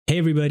Hey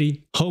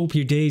everybody, hope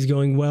your day is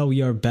going well.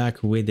 We are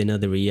back with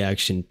another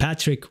reaction.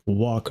 Patrick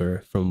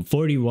Walker from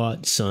 40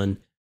 Watt Sun,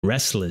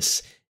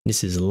 Restless.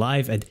 This is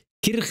live at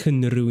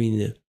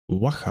Kirchenruine,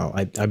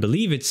 Wachau. I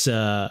believe it's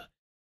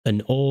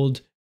an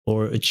old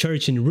or a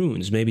church in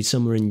ruins, maybe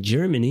somewhere in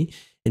Germany.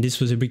 And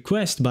this was a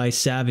request by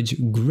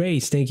Savage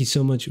Grace. Thank you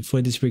so much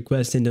for this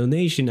request and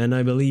donation. And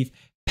I believe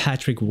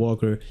Patrick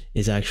Walker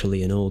is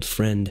actually an old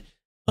friend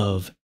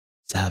of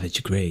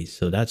Savage Grace,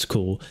 so that's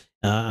cool.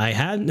 I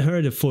hadn't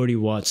heard of 40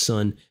 Watt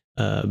Sun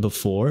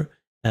before,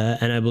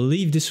 and I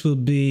believe this will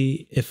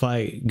be, if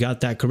I got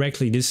that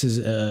correctly, this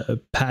is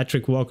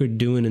Patrick Walker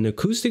doing an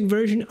acoustic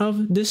version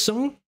of this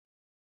song.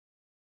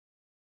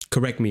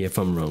 Correct me if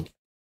I'm wrong.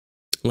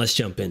 Let's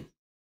jump in.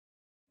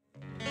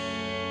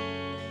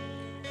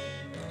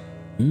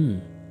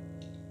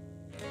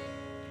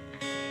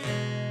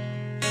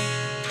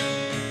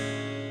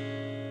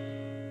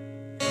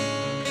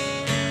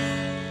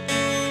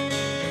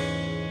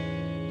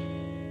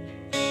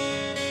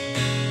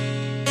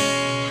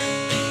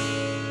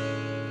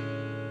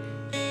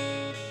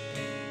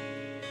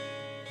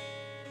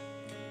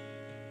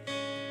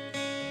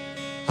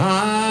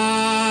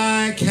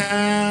 I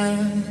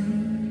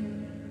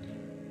can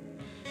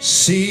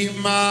see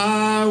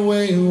my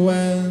way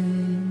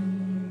when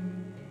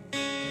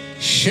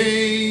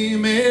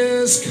shame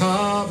is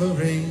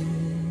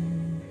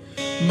covering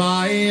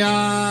my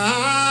eyes.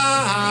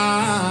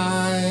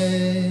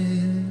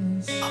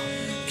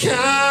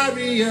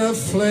 Carry a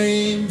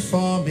flame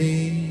for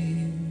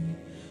me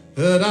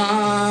that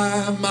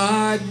I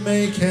might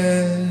make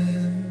it,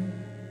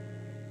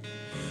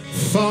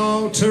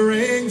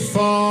 faltering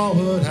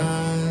forward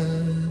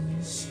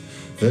as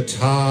the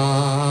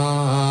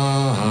time.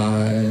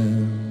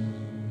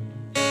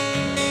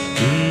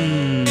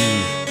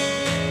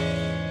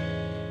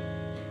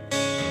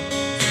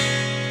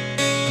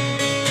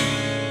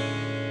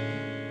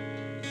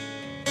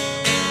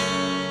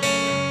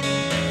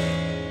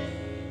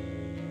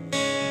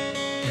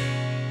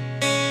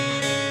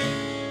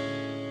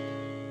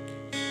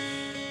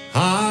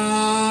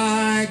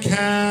 I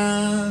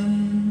can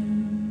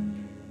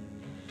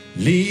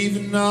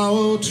leave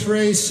no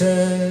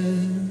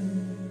traces,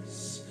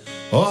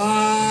 or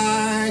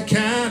I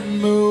can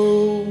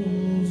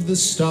move the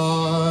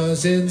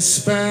stars in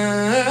space,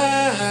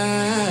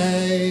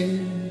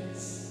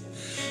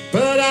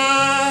 but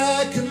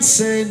I can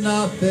say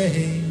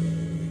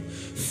nothing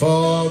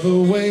for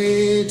the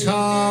weight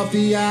of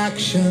the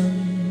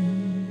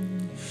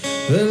action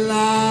that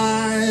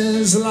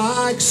lies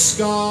like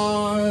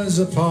scars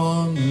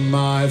upon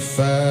my face.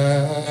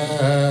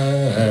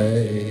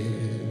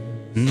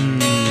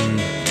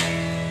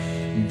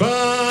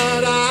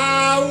 But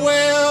I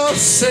will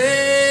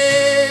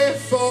say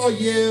for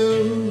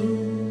you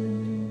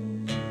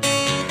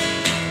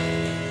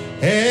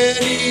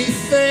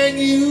anything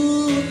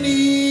you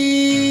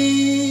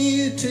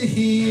need to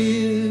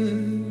hear.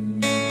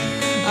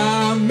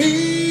 I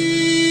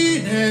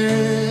mean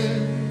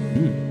it.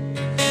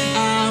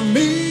 I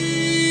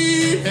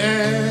mean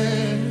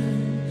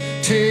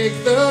it.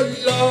 Take the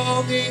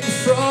longing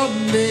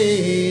from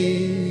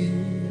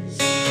these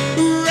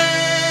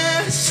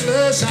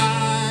restless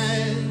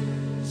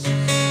eyes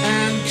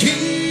and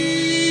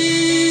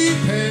keep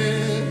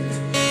it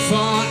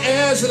for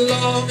as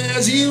long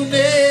as you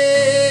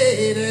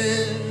need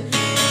it.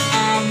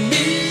 I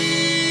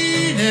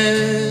mean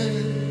it.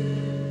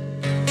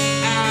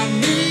 I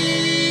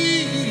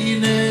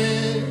mean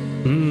it.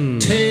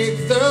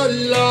 Take the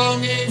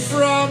longing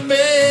from me.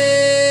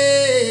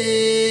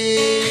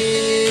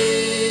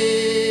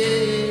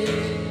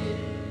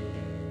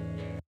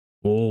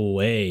 Oh,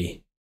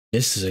 hey,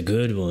 this is a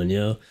good one,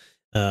 yo.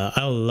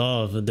 I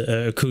love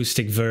the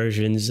acoustic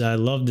versions. I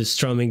love the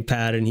strumming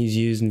pattern he's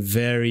using.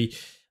 Very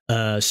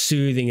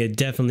soothing. It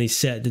definitely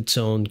set the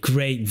tone.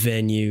 Great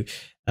venue.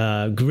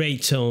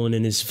 Great tone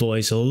in his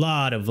voice. A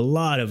lot of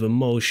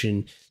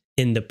emotion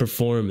in the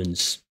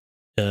performance.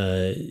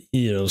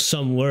 You know,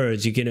 some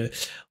words you can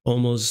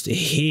almost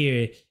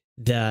hear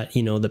that,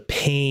 you know, the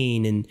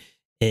pain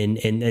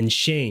and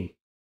shame.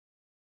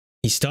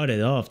 He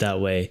started off that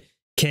way.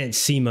 Can't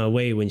see my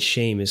way when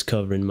shame is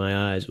covering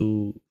my eyes.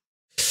 Ooh.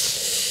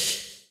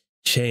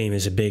 Shame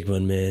is a big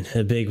one, man.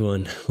 A big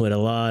one with a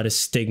lot of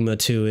stigma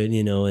to it,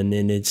 you know, and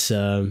it's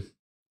a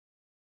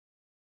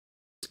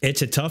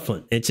tough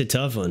one. It's a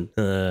tough one,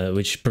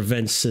 which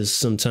prevents us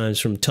sometimes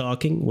from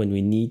talking when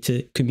we need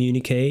to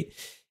communicate.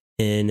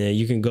 And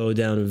you can go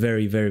down a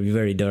very, very,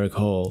 very dark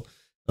hole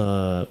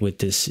with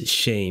this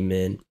shame,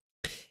 man.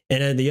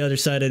 And on the other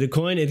side of the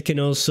coin, it can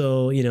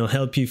also, you know,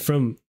 help you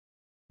from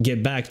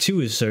get back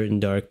to a certain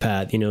dark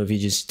path. You know, if you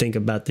just think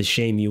about the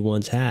shame you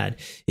once had,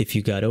 if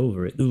you got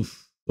over it.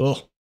 Oof.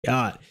 Oh,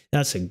 God.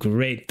 That's a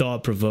great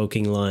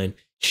thought-provoking line.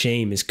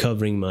 Shame is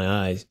covering my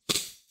eyes.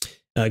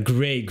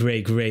 Great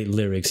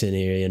lyrics in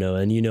here, you know,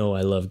 and you know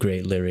I love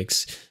great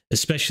lyrics.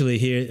 Especially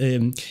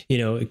here, you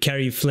know,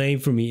 carry a flame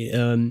for me.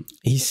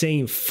 He's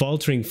saying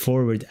faltering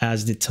forward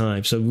as the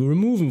time. So we're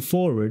moving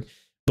forward,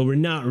 but we're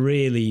not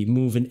really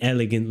moving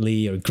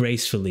elegantly or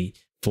gracefully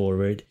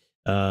forward.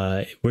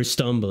 We're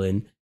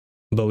stumbling,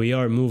 but we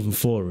are moving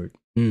forward.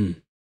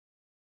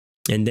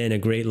 And then a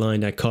great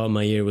line that caught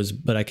my ear was,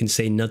 "But I can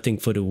say nothing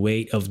for the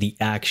weight of the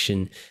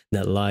action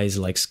that lies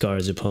like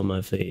scars upon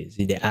my face."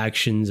 The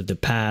actions of the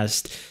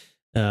past,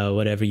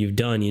 whatever you've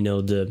done, you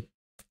know, the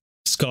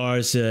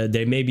scars,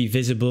 they may be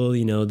visible,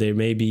 you know, there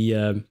may be,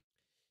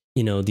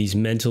 you know, these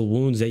mental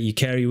wounds that you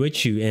carry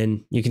with you,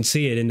 and you can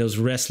see it in those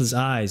restless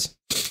eyes.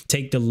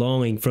 Take the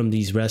longing from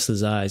these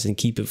restless eyes and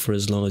keep it for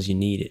as long as you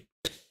need it.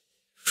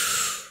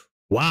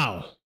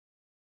 Wow.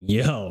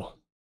 Yo.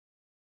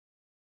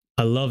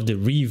 I love the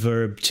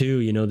reverb too,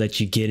 you know, that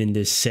you get in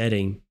this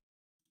setting.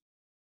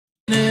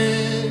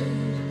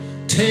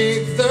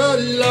 Take the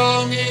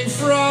longing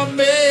from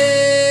me.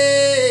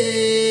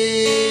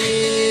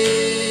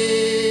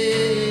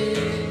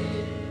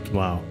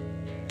 Wow.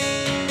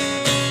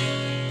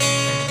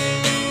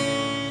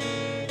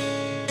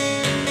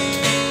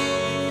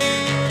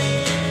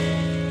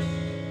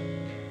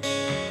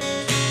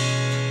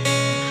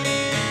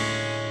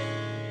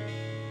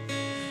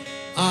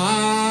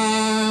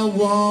 I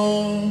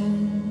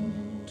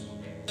won't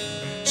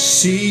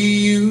see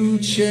you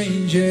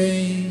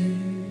changing.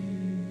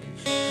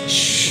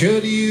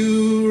 Should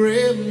you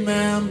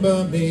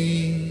remember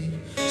me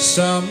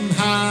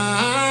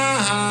somehow?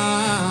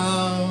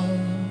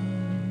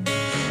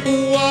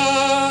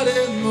 What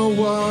in the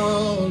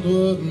world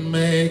would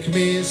make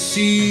me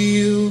see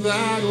you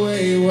that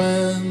way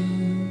when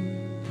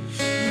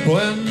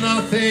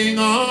nothing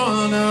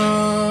on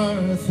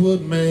earth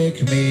would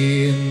make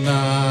me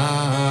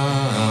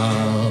now?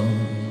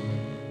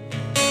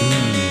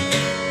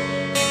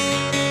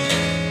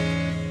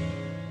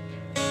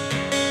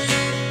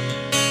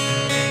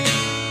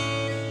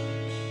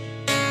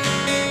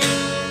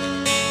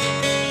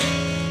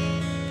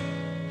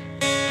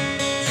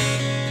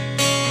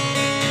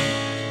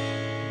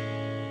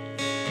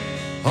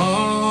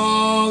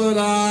 All that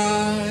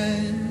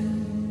I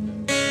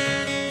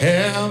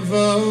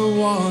ever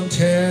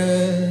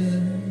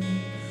wanted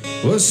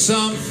was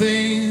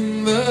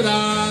something that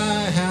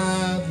I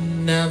had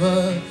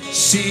never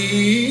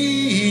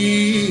seen,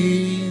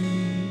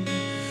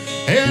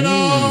 and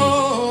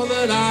all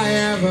that I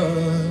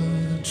ever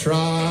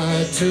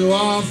tried to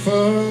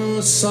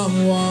offer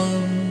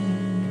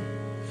someone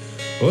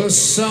was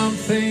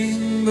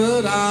something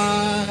that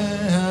I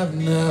have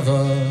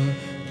never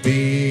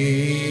been.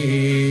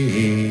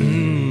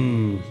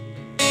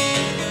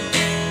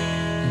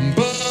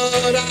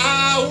 But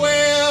I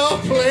will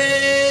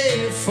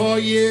play for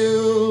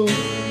you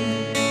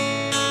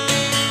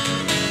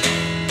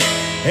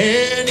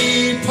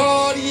any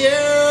part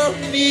you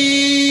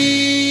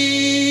need,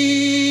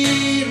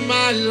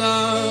 my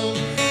love.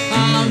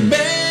 I'm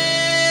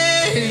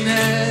begging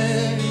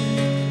it.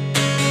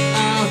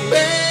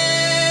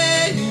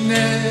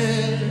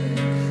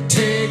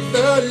 Take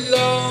the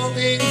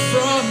longing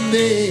from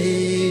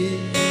these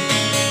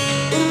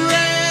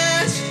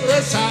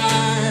restless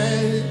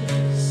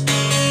eyes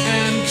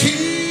and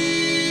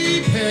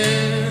keep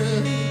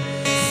it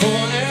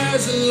for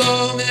as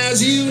long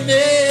as you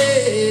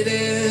need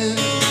it.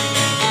 I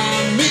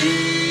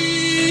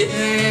mean it.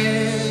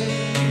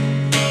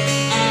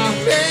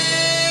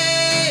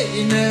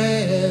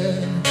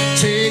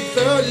 Take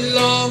the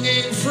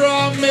longing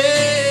from me.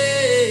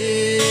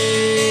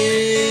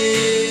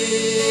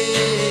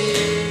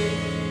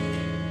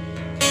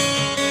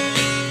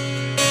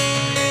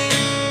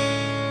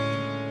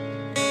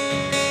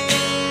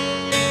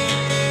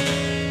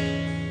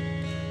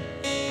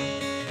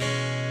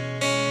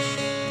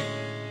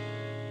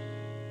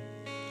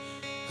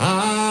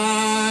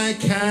 I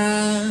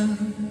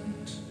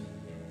can't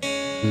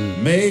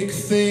make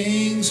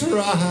things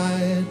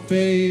right,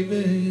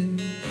 baby,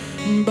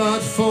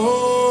 but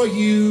for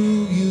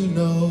you, you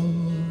know,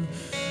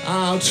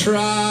 I'll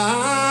try.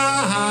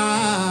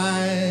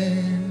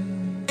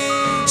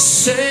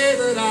 Say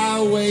that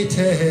I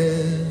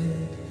waited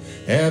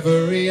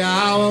every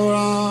hour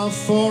of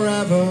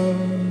forever.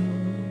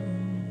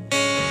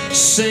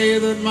 Say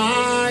that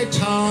my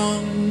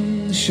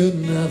tongue should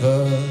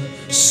never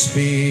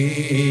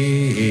speak.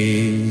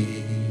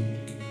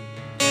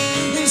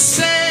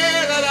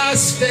 Say that I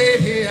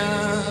stay here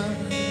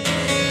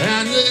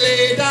and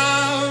lay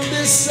down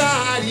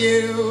beside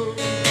you.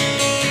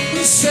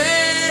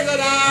 Say that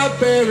I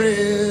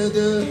buried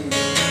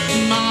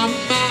my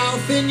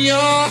mouth in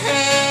your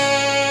hair.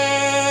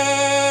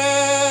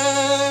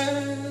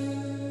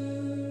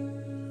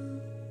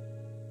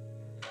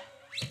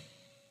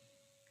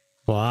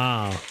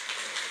 Wow.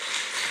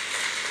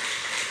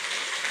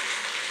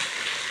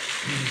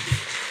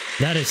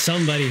 That is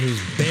somebody who's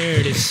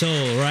bared his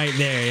soul right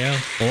there, yo.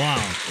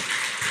 Wow.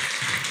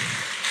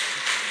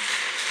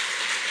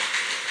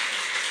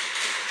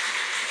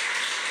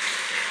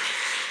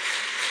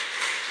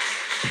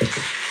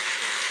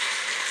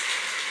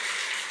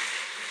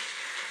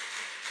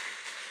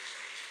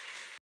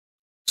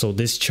 So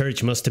this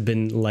church must have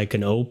been like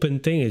an open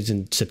thing. It's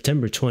in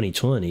September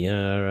 2020.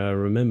 I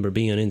remember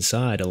being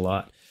inside a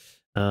lot.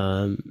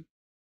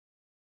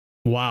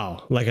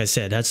 Wow, like I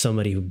said, that's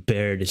somebody who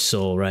bared his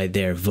soul right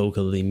there,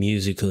 vocally,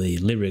 musically,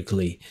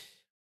 lyrically.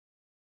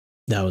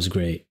 That was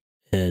great.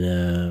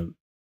 And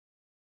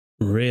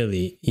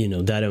really, you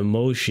know, that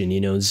emotion,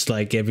 you know, it's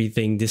like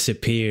everything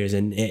disappears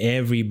and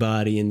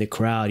everybody in the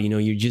crowd, you know,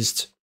 you're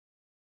just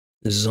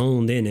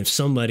zoned in. If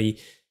somebody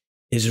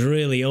is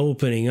really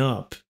opening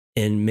up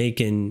and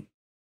making,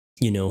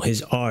 you know,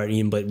 his art,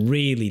 but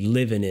really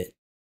living it,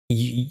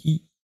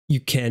 you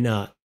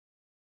cannot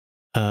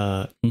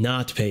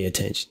not pay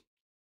attention.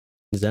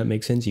 Does that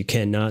make sense? You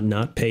cannot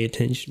not pay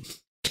attention.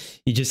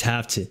 You just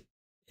have to,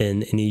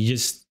 and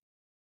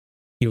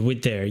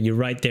you're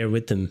right there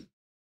with them.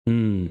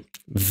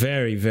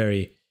 Very,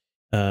 very,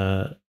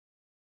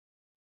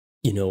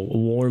 you know,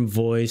 warm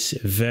voice,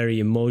 very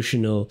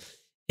emotional,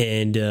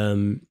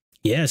 and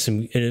yeah,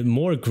 some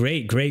more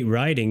great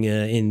writing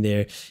in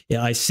there.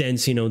 Yeah, I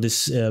sense, you know,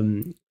 this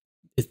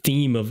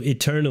theme of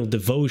eternal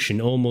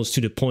devotion, almost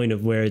to the point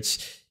of where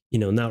it's, you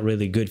know, not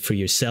really good for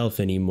yourself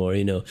anymore.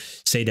 You know,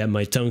 say that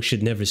my tongue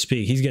should never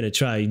speak. He's gonna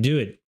try to do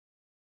it.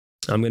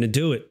 I'm gonna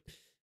do it.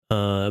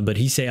 But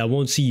he say, I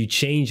won't see you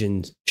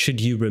changing should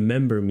you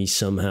remember me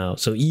somehow.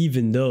 So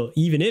even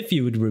if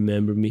you would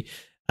remember me,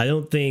 I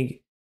don't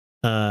think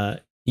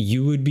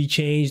you would be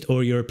changed,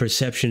 or your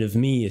perception of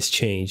me is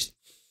changed.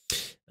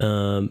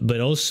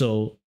 But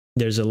also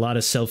there's a lot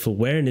of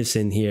self-awareness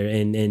in here,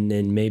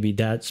 and maybe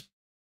that's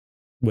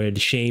where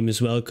the shame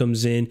as well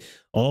comes in.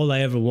 All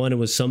I ever wanted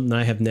was something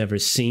I have never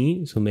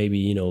seen. So maybe,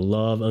 you know,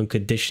 love,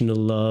 unconditional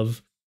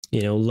love,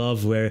 you know,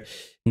 love where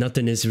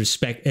nothing is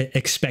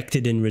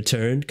expected in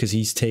return, because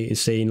he's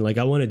saying, like,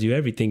 I want to do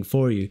everything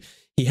for you.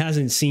 He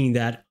hasn't seen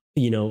that,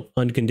 you know,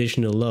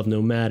 unconditional love,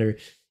 no matter,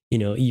 you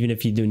know, even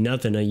if you do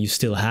nothing, you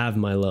still have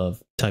my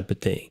love type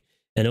of thing.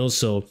 And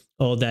also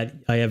all that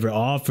I ever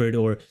offered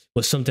or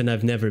was something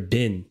I've never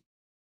been,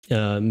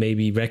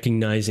 maybe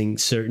recognizing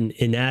certain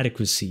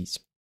inadequacies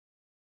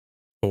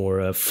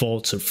or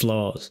faults or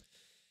flaws.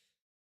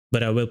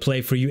 But I will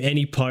play for you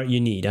any part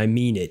you need. I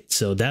mean it.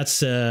 So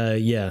that's,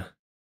 yeah,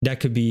 that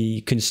could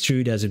be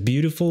construed as a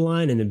beautiful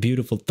line and a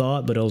beautiful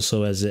thought, but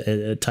also as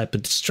a type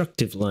of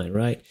destructive line,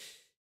 right?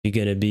 You're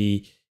going to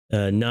be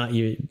not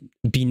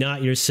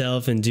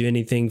yourself and do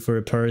anything for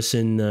a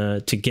person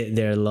to get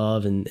their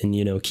love, and,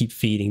 you know, keep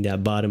feeding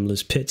that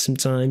bottomless pit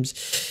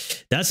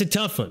sometimes. That's a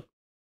tough one.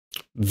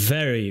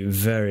 Very,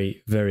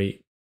 very,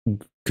 very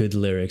good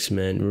lyrics,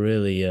 man.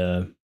 Really,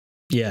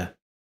 yeah.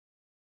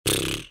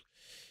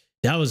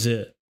 That was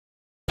a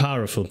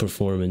powerful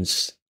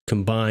performance,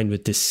 combined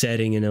with the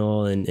setting and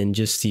all, and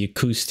just the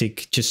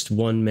acoustic, just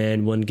one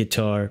man, one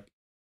guitar.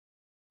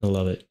 I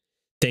love it.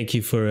 Thank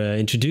you for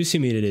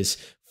introducing me to this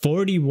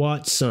 40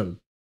 Watt Sun.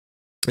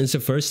 It's the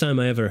first time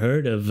I ever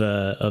heard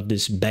of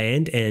this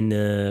band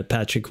and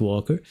Patrick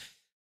Walker.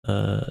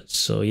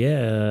 So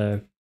yeah,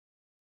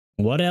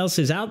 what else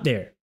is out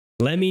there?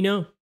 Let me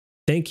know.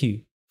 Thank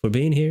you for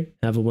being here.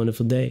 Have a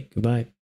wonderful day. Goodbye.